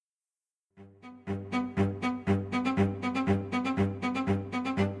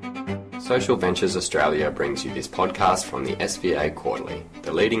Social Ventures Australia brings you this podcast from the SVA Quarterly,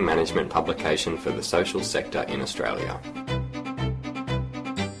 the leading management publication for the social sector in Australia.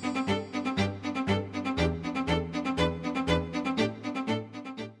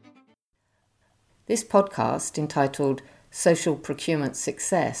 This podcast, entitled Social Procurement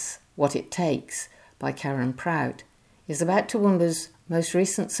Success, What It Takes, by Karen Prout, is about Toowoomba's most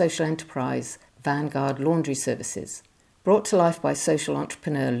recent social enterprise, Vanguard Laundry Services. Brought to life by social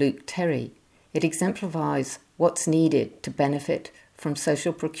entrepreneur Luke Terry, it exemplifies what's needed to benefit from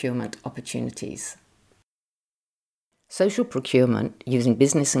social procurement opportunities. Social procurement, using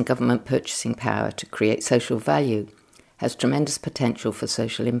business and government purchasing power to create social value, has tremendous potential for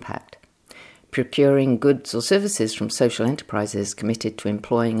social impact. Procuring goods or services from social enterprises committed to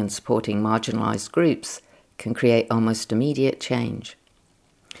employing and supporting marginalised groups can create almost immediate change.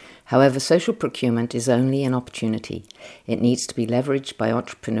 However, social procurement is only an opportunity. It needs to be leveraged by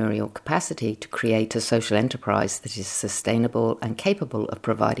entrepreneurial capacity to create a social enterprise that is sustainable and capable of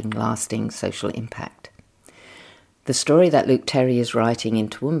providing lasting social impact. The story that Luke Terry is writing in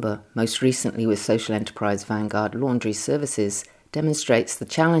Toowoomba, most recently with social enterprise Vanguard Laundry Services, demonstrates the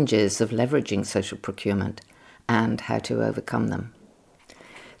challenges of leveraging social procurement and how to overcome them.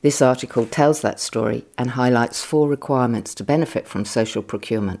 This article tells that story and highlights 4 requirements to benefit from social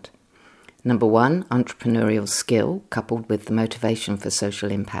procurement. Number 1, entrepreneurial skill coupled with the motivation for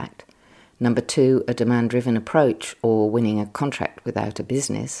social impact. Number 2, a demand-driven approach or winning a contract without a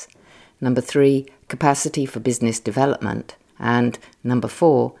business. Number 3, capacity for business development. And Number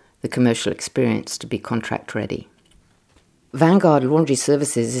 4, the commercial experience to be contract ready. Vanguard Laundry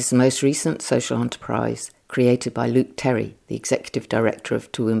Services is the most recent social enterprise created by Luke Terry, the Executive Director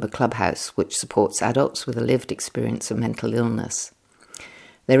of Toowoomba Clubhouse, which supports adults with a lived experience of mental illness.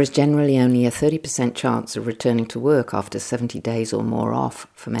 There is generally only a 30% chance of returning to work after 70 days or more off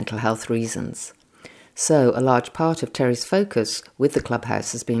for mental health reasons. So, a large part of Terry's focus with the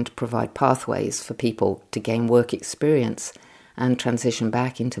Clubhouse has been to provide pathways for people to gain work experience and transition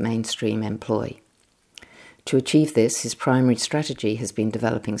back into mainstream employ. To achieve this, his primary strategy has been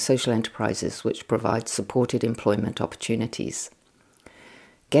developing social enterprises which provide supported employment opportunities.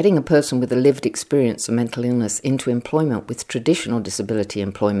 Getting a person with a lived experience of mental illness into employment with traditional disability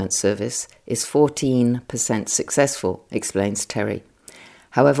employment service is 14% successful, explains Terry.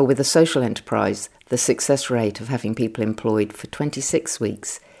 However, with a social enterprise, the success rate of having people employed for 26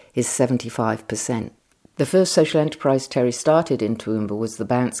 weeks is 75%. The first social enterprise Terry started in Toowoomba was the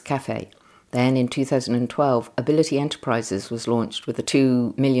Bounce Cafe. Then, in 2012, Ability Enterprises was launched with a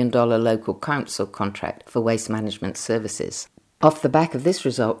 $2 million local council contract for waste management services. Off the back of this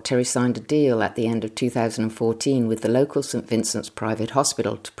result, Terry signed a deal at the end of 2014 with the local St Vincent's Private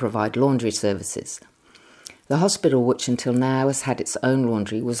Hospital to provide laundry services. The hospital, which until now has had its own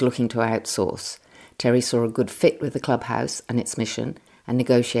laundry, was looking to outsource. Terry saw a good fit with the clubhouse and its mission and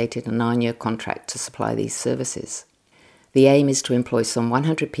negotiated a 9-year contract to supply these services. The aim is to employ some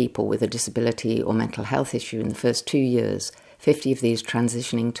 100 people with a disability or mental health issue in the first 2 years, 50 of these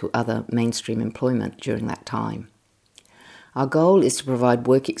transitioning to other mainstream employment during that time. Our goal is to provide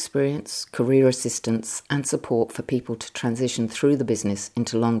work experience, career assistance and support for people to transition through the business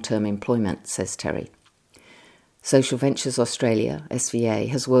into long-term employment, says Terry. Social Ventures Australia, SVA,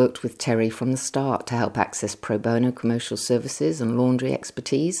 has worked with Terry from the start to help access pro bono commercial services and laundry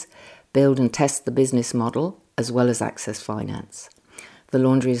expertise, build and test the business model, as well as access finance. The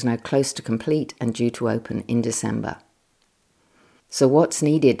laundry is now close to complete and due to open in December. So what's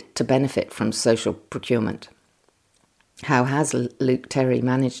needed to benefit from social procurement? How has Luke Terry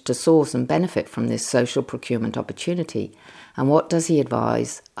managed to source and benefit from this social procurement opportunity, and what does he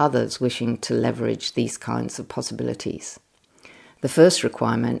advise others wishing to leverage these kinds of possibilities? The first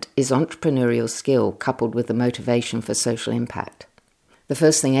requirement is entrepreneurial skill coupled with the motivation for social impact. The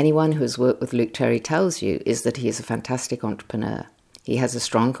first thing anyone who has worked with Luke Terry tells you is that he is a fantastic entrepreneur. He has a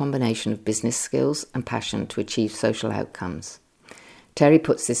strong combination of business skills and passion to achieve social outcomes. Terry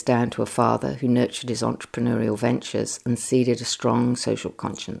puts this down to a father who nurtured his entrepreneurial ventures and seeded a strong social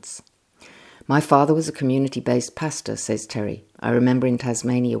conscience. My father was a community-based pastor, says Terry. I remember in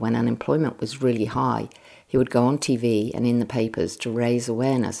Tasmania when unemployment was really high, he would go on TV and in the papers to raise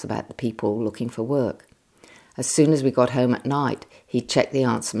awareness about the people looking for work. As soon as we got home at night, he'd check the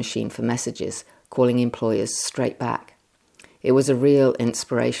answer machine for messages, calling employers straight back. It was a real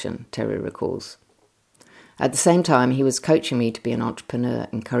inspiration, Terry recalls. At the same time, he was coaching me to be an entrepreneur,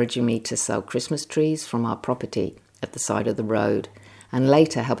 encouraging me to sell Christmas trees from our property at the side of the road, and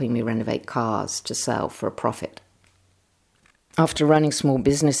later helping me renovate cars to sell for a profit. After running small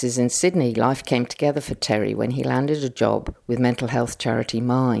businesses in Sydney, life came together for Terry when he landed a job with mental health charity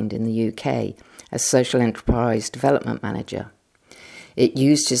Mind in the UK as Social Enterprise Development Manager. It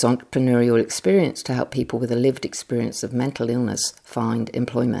used his entrepreneurial experience to help people with a lived experience of mental illness find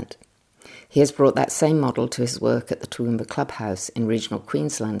employment. He has brought that same model to his work at the Toowoomba Clubhouse in regional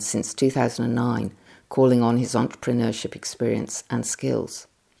Queensland since 2009, calling on his entrepreneurship experience and skills.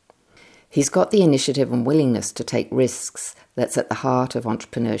 He's got the initiative and willingness to take risks that's at the heart of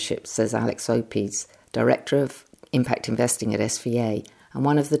entrepreneurship, says Alex Opes, Director of Impact Investing at SVA and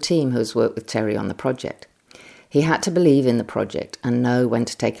one of the team who has worked with Terry on the project. He had to believe in the project and know when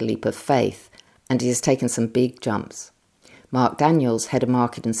to take a leap of faith, and he has taken some big jumps. Mark Daniels, Head of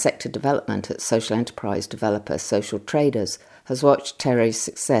Market and Sector Development at social enterprise developer Social Traders, has watched Terry's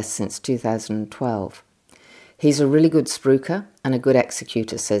success since 2012. He's a really good spruiker and a good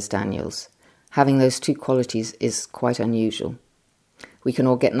executor, says Daniels. Having those two qualities is quite unusual. We can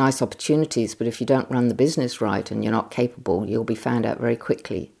all get nice opportunities, but if you don't run the business right and you're not capable, you'll be found out very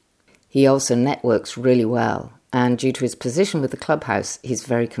quickly. He also networks really well, and due to his position with the Clubhouse, he's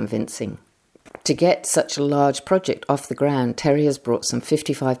very convincing. To get such a large project off the ground, Terry has brought some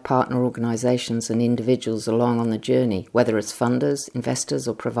 55 partner organisations and individuals along on the journey, whether as funders, investors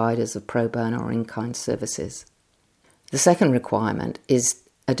or providers of pro bono or in-kind services. The second requirement is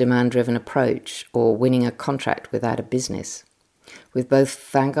a demand-driven approach, or winning a contract without a business. With both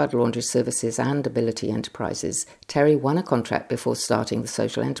Vanguard Laundry Services and Ability Enterprises, Terry won a contract before starting the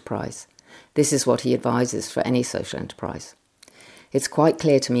social enterprise. This is what he advises for any social enterprise. It's quite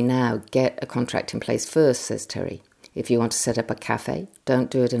clear to me now, get a contract in place first, says Terry. If you want to set up a cafe,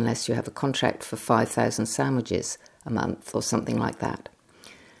 don't do it unless you have a contract for 5,000 sandwiches a month or something like that.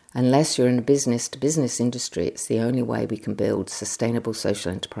 Unless you're in a business-to-business industry, it's the only way we can build sustainable social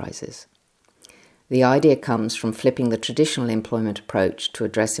enterprises. The idea comes from flipping the traditional employment approach to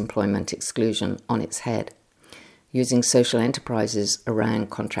address employment exclusion on its head, using social enterprises around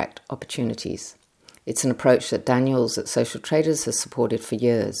contract opportunities. It's an approach that Daniels at Social Traders has supported for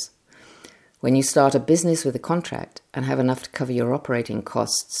years. When you start a business with a contract and have enough to cover your operating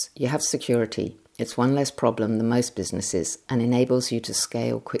costs, you have security. It's one less problem than most businesses and enables you to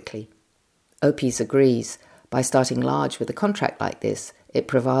scale quickly. Opes agrees. By starting large with a contract like this, it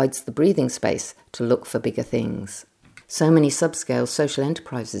provides the breathing space to look for bigger things. So many subscale social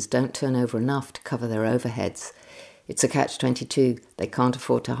enterprises don't turn over enough to cover their overheads. It's a catch-22. They can't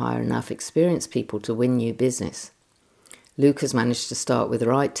afford to hire enough experienced people to win new business. Luke has managed to start with the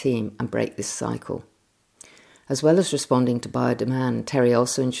right team and break this cycle. As well as responding to buyer demand, Terry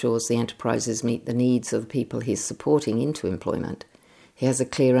also ensures the enterprises meet the needs of the people he's supporting into employment. He has a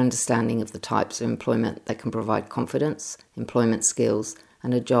clear understanding of the types of employment that can provide confidence, employment skills,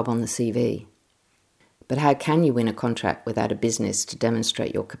 and a job on the CV. But how can you win a contract without a business to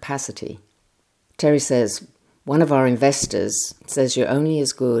demonstrate your capacity? Terry says, one of our investors says you're only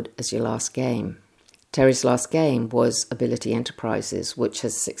as good as your last game. Terry's last game was Ability Enterprises, which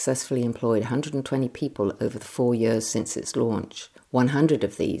has successfully employed 120 people over the 4 years since its launch, 100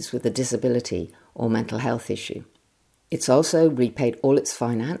 of these with a disability or mental health issue. It's also repaid all its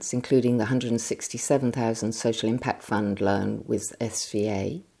finance, including the $167,000 Social Impact Fund loan with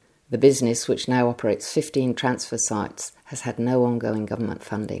SVA. The business, which now operates 15 transfer sites, has had no ongoing government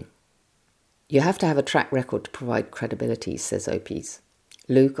funding. You have to have a track record to provide credibility, says Opes.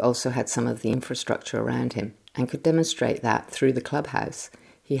 Luke also had some of the infrastructure around him and could demonstrate that through the Clubhouse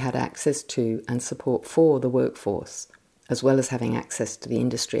he had access to and support for the workforce, as well as having access to the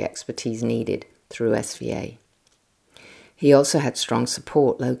industry expertise needed through SVA. He also had strong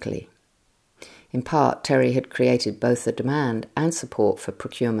support locally. In part, Terry had created both the demand and support for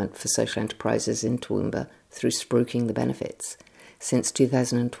procurement for social enterprises in Toowoomba through spruiking the benefits. Since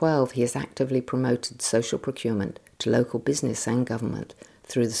 2012, he has actively promoted social procurement to local business and government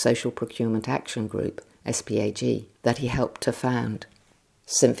through the Social Procurement Action Group, SPAG, that he helped to found.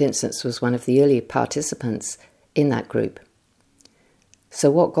 St Vincent's was one of the early participants in that group.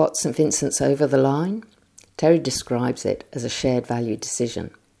 So what got St Vincent's over the line? Terry describes it as a shared value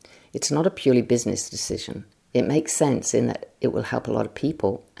decision. It's not a purely business decision. It makes sense in that it will help a lot of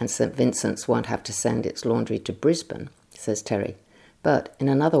people and St Vincent's won't have to send its laundry to Brisbane, says Terry. But in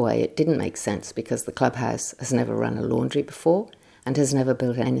another way, it didn't make sense because the Clubhouse has never run a laundry before and has never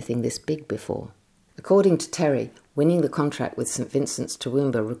built anything this big before. According to Terry, winning the contract with St Vincent's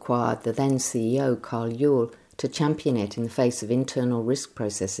Toowoomba required the then CEO, Carl Ewell, to champion it in the face of internal risk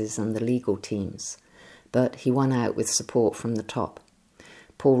processes and the legal teams. But he won out with support from the top.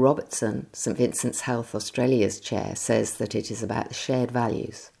 Paul Robertson, St Vincent's Health Australia's chair, says that it is about the shared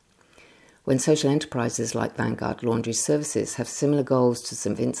values. When social enterprises like Vanguard Laundry Services have similar goals to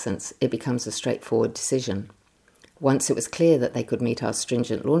St Vincent's, it becomes a straightforward decision. Once it was clear that they could meet our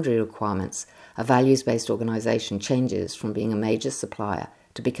stringent laundry requirements, a values-based organisation changes from being a major supplier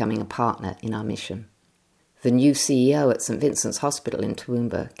to becoming a partner in our mission. The new CEO at St Vincent's Hospital in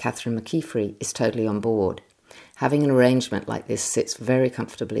Toowoomba, Catherine McKeefrey, is totally on board. Having an arrangement like this sits very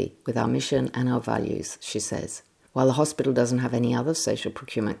comfortably with our mission and our values, she says. While the hospital doesn't have any other social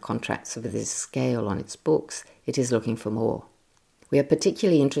procurement contracts of this scale on its books, it is looking for more. We are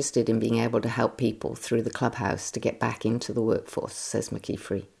particularly interested in being able to help people through the clubhouse to get back into the workforce, says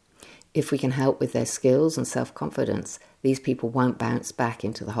McKeefrey. If we can help with their skills and self-confidence, these people won't bounce back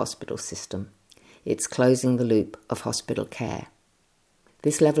into the hospital system. It's closing the loop of hospital care.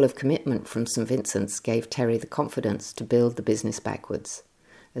 This level of commitment from St Vincent's gave Terry the confidence to build the business backwards.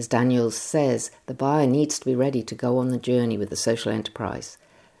 As Daniels says, the buyer needs to be ready to go on the journey with the social enterprise.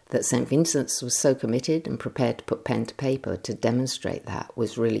 That St Vincent's was so committed and prepared to put pen to paper to demonstrate that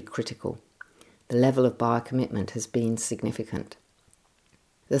was really critical. The level of buyer commitment has been significant.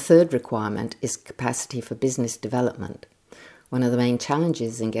 The third requirement is capacity for business development. One of the main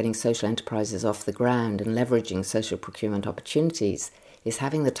challenges in getting social enterprises off the ground and leveraging social procurement opportunities is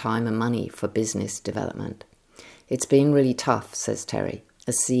having the time and money for business development. It's been really tough, says Terry.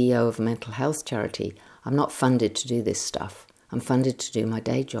 As CEO of a mental health charity, I'm not funded to do this stuff. I'm funded to do my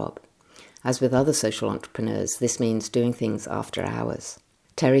day job. As with other social entrepreneurs, this means doing things after hours.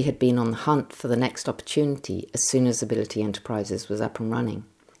 Terry had been on the hunt for the next opportunity as soon as Ability Enterprises was up and running.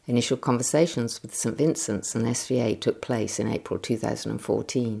 Initial conversations with St Vincent's and SVA took place in April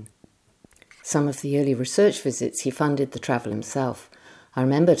 2014. Some of the early research visits he funded the travel himself. I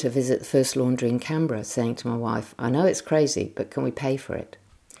remember to visit the first laundry in Canberra, saying to my wife, I know it's crazy, but can we pay for it?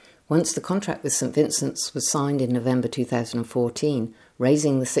 Once the contract with St Vincent's was signed in November 2014,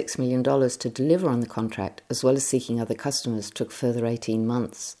 raising the $6 million to deliver on the contract, as well as seeking other customers, took further 18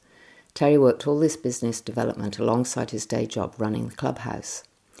 months. Terry worked all this business development alongside his day job running the clubhouse.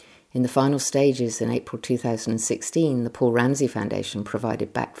 In the final stages in April 2016, the Paul Ramsay Foundation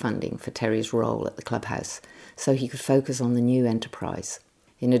provided back funding for Terry's role at the clubhouse so he could focus on the new enterprise,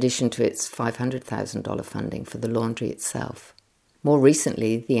 in addition to its $500,000 funding for the laundry itself. More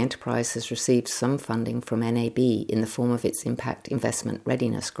recently, the enterprise has received some funding from NAB in the form of its Impact Investment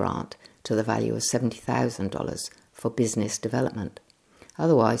Readiness Grant to the value of $70,000 for business development.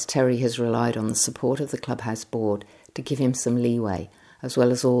 Otherwise, Terry has relied on the support of the clubhouse board to give him some leeway, as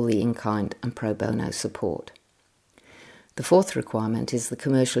well as all the in-kind and pro bono support. The fourth requirement is the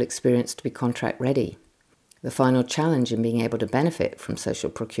commercial experience to be contract ready. The final challenge in being able to benefit from social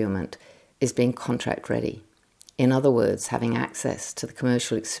procurement is being contract ready. In other words, having access to the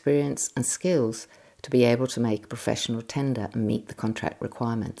commercial experience and skills to be able to make a professional tender and meet the contract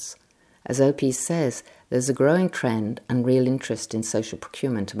requirements. As OPs says, there's a growing trend and real interest in social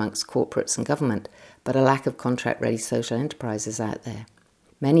procurement amongst corporates and government, but a lack of contract-ready social enterprises out there.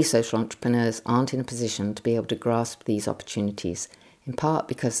 Many social entrepreneurs aren't in a position to be able to grasp these opportunities, in part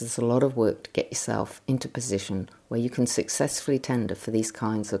because there's a lot of work to get yourself into a position where you can successfully tender for these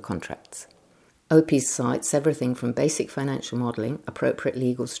kinds of contracts. OPs cites everything from basic financial modelling, appropriate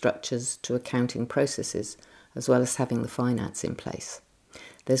legal structures to accounting processes, as well as having the finance in place.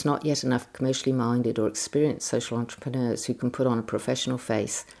 There's not yet enough commercially minded or experienced social entrepreneurs who can put on a professional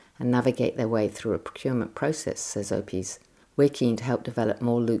face and navigate their way through a procurement process, says OPs. We're keen to help develop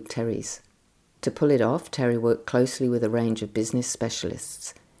more Luke Terrys. To pull it off, Terry worked closely with a range of business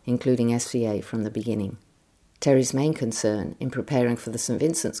specialists, including SVA from the beginning. Terry's main concern in preparing for the St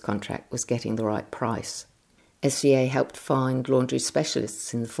Vincent's contract was getting the right price. SVA helped find laundry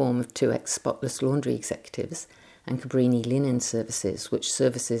specialists in the form of 2 ex-Spotless Laundry executives and Cabrini Linen Services, which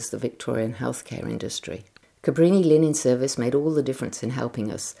services the Victorian healthcare industry. Cabrini Linen Service made all the difference in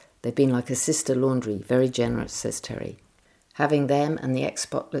helping us. They've been like a sister laundry, very generous, says Terry. Having them and the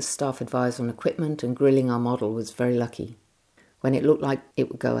ex-Spotless staff advise on equipment and grilling our model was very lucky. When it looked like it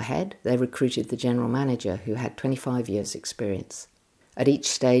would go ahead, they recruited the general manager, who had 25 years' experience. At each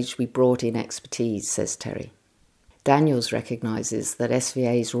stage, we brought in expertise, says Terry. Daniels recognises that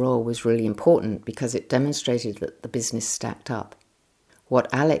SVA's role was really important because it demonstrated that the business stacked up.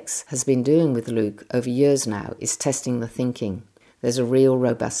 What Alex has been doing with Luke over years now is testing the thinking. There's a real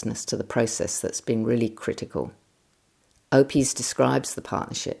robustness to the process that's been really critical. OPs describes the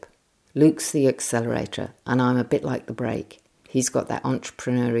partnership. Luke's the accelerator, and I'm a bit like the brake. He's got that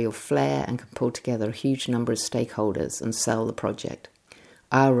entrepreneurial flair and can pull together a huge number of stakeholders and sell the project.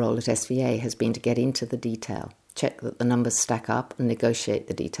 Our role at SVA has been to get into the detail, check that the numbers stack up and negotiate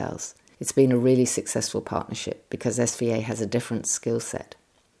the details. It's been a really successful partnership because SVA has a different skill set.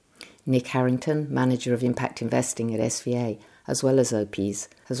 Nick Harrington, Manager of Impact Investing at SVA, as well as OPs,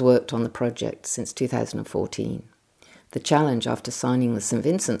 has worked on the project since 2014. The challenge after signing the St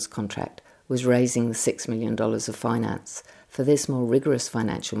Vincent's contract was raising the $6 million of finance. For this, more rigorous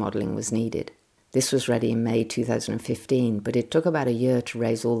financial modelling was needed. This was ready in May 2015, but it took about a year to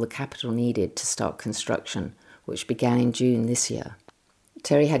raise all the capital needed to start construction, which began in June this year.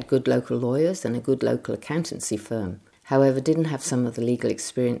 Terry had good local lawyers and a good local accountancy firm, however didn't have some of the legal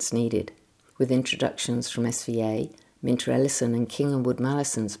experience needed. With introductions from SVA, Minter Ellison and King & Wood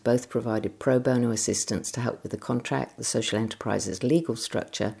Mallisons both provided pro bono assistance to help with the contract, the social enterprise's legal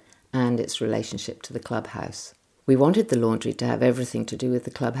structure, and its relationship to the clubhouse. We wanted the laundry to have everything to do with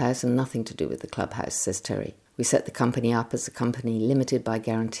the clubhouse and nothing to do with the clubhouse, says Terry. We set the company up as a company limited by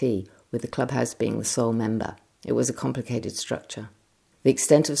guarantee, with the clubhouse being the sole member. It was a complicated structure. The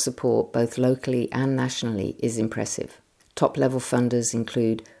extent of support, both locally and nationally, is impressive. Top-level funders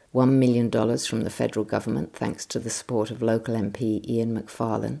include $1 million from the federal government, thanks to the support of local MP Ian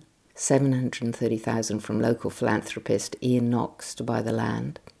Macfarlane, $730,000 from local philanthropist Ian Knox to buy the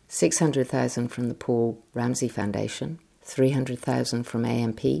land, $600,000 from the Paul Ramsey Foundation, $300,000 from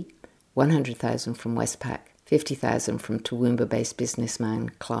AMP, $100,000 from Westpac, $50,000 from Toowoomba-based businessman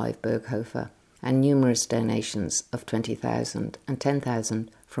Clive Berghofer, and numerous donations of $20,000 and $10,000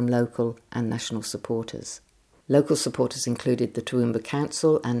 from local and national supporters. Local supporters included the Toowoomba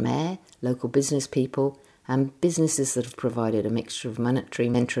Council and Mayor, local business people, and businesses that have provided a mixture of monetary,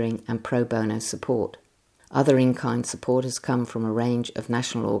 mentoring and pro bono support. Other in-kind supporters come from a range of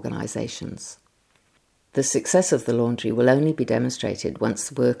national organisations. The success of the laundry will only be demonstrated once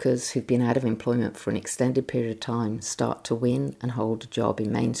the workers who've been out of employment for an extended period of time start to win and hold a job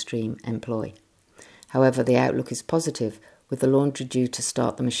in mainstream employ. However, the outlook is positive, with the laundry due to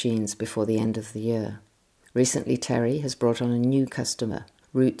start the machines before the end of the year. Recently, Terry has brought on a new customer,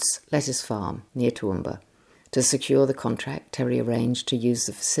 Roots Lettuce Farm, near Toowoomba. To secure the contract, Terry arranged to use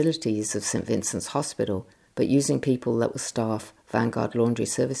the facilities of St Vincent's Hospital, but using people that will staff Vanguard Laundry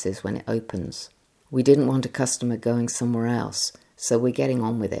Services when it opens. We didn't want a customer going somewhere else, so we're getting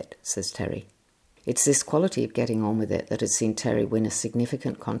on with it, says Terry. It's this quality of getting on with it that has seen Terry win a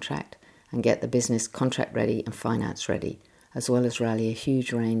significant contract and get the business contract ready and finance ready, as well as rally a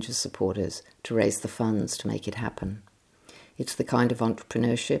huge range of supporters to raise the funds to make it happen. It's the kind of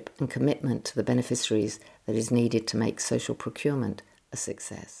entrepreneurship and commitment to the beneficiaries that is needed to make social procurement a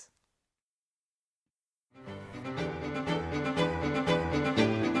success.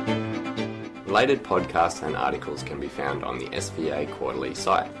 Related podcasts and articles can be found on the SVA Quarterly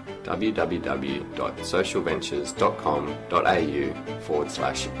site,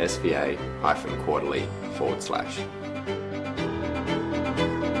 www.socialventures.com.au/SVA-quarterly/.